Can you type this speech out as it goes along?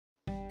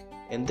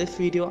In this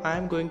video, I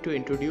am going to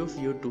introduce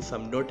you to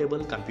some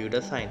notable computer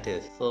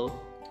scientists. So,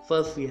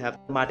 first we have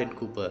Martin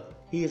Cooper.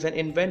 He is an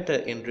inventor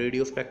in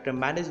radio spectrum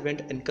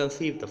management and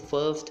conceived the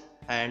first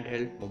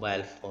handheld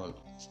mobile phone.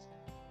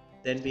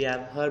 Then we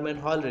have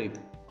Herman Hollerith,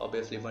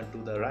 obviously one to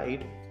the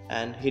right,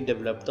 and he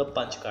developed the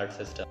punch card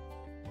system.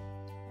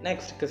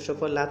 Next,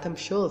 Christopher Latham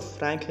Sholes,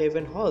 Frank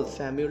Haven Hall,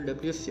 Samuel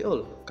W.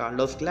 Sewell,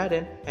 Carlos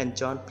Gladden, and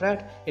John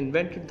Pratt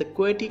invented the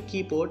QWERTY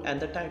keyboard and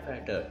the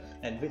typewriter.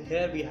 And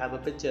here we have a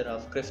picture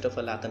of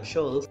Christopher Latham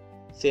Sholes.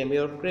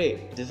 Seymour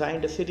Cray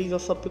designed a series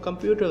of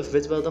supercomputers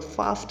which were the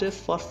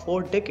fastest for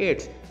 4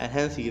 decades, and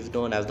hence he is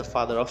known as the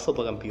father of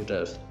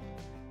supercomputers.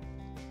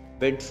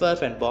 Vint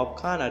Cerf and Bob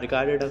Kahn are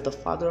regarded as the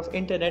father of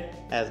Internet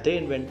as they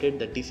invented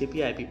the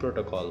TCP/IP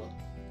protocol.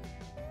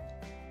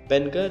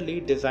 Ben Gurley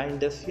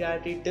designed the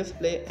CRT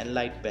display and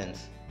light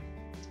pens.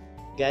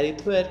 Gary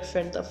Thuer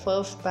sent the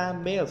first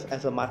spam mails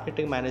as a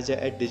marketing manager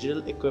at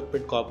Digital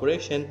Equipment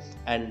Corporation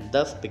and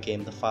thus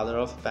became the father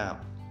of spam.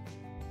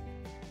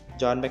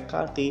 John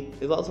McCarthy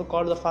is also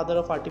called the father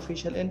of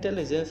artificial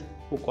intelligence,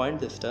 who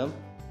coined this term,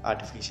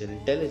 artificial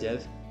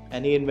intelligence,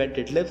 and he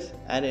invented Lisp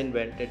and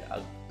invented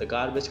the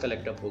garbage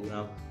collector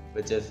program,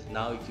 which is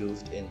now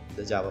used in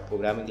the Java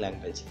programming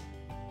language.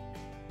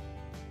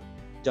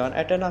 John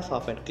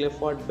Atanasoff and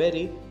Clifford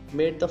Berry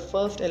made the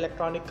first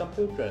electronic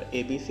computer,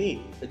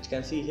 ABC, which you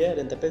can see here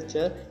in the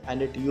picture,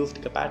 and it used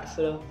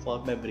capacitor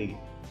for memory.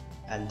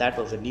 And that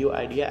was a new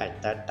idea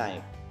at that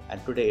time,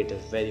 and today it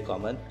is very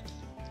common.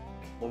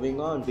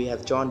 Moving on, we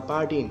have John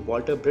Bardeen,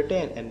 Walter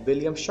Brittain, and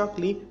William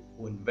Shockley,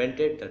 who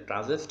invented the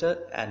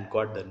transistor and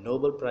got the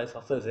Nobel Prize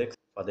of Physics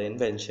for the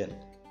invention.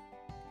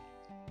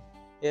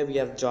 Here we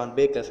have John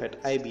Baker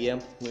at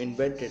IBM, who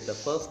invented the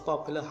first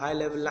popular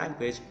high-level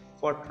language,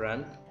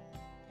 Fortran.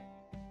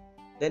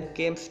 Then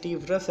came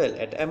Steve Russell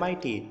at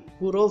MIT,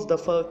 who rose the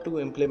first to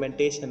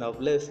implementation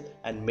of Lisp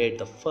and made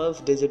the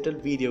first digital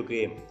video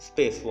game,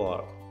 Space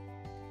War.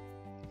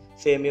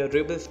 Samuel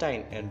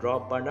Rubinstein and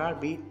Rob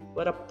Barnaby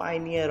were a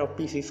pioneer of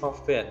PC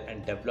software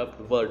and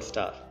developed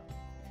WorldStar.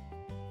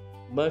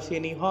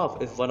 Merciani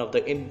Hoff is one of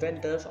the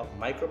inventors of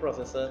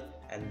microprocessor,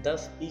 and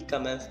thus he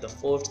commenced the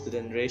 4th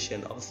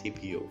generation of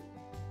CPU.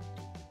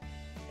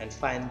 And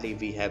finally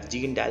we have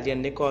Jean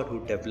Dalian Nichol,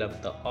 who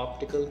developed the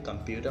optical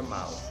computer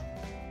mouse.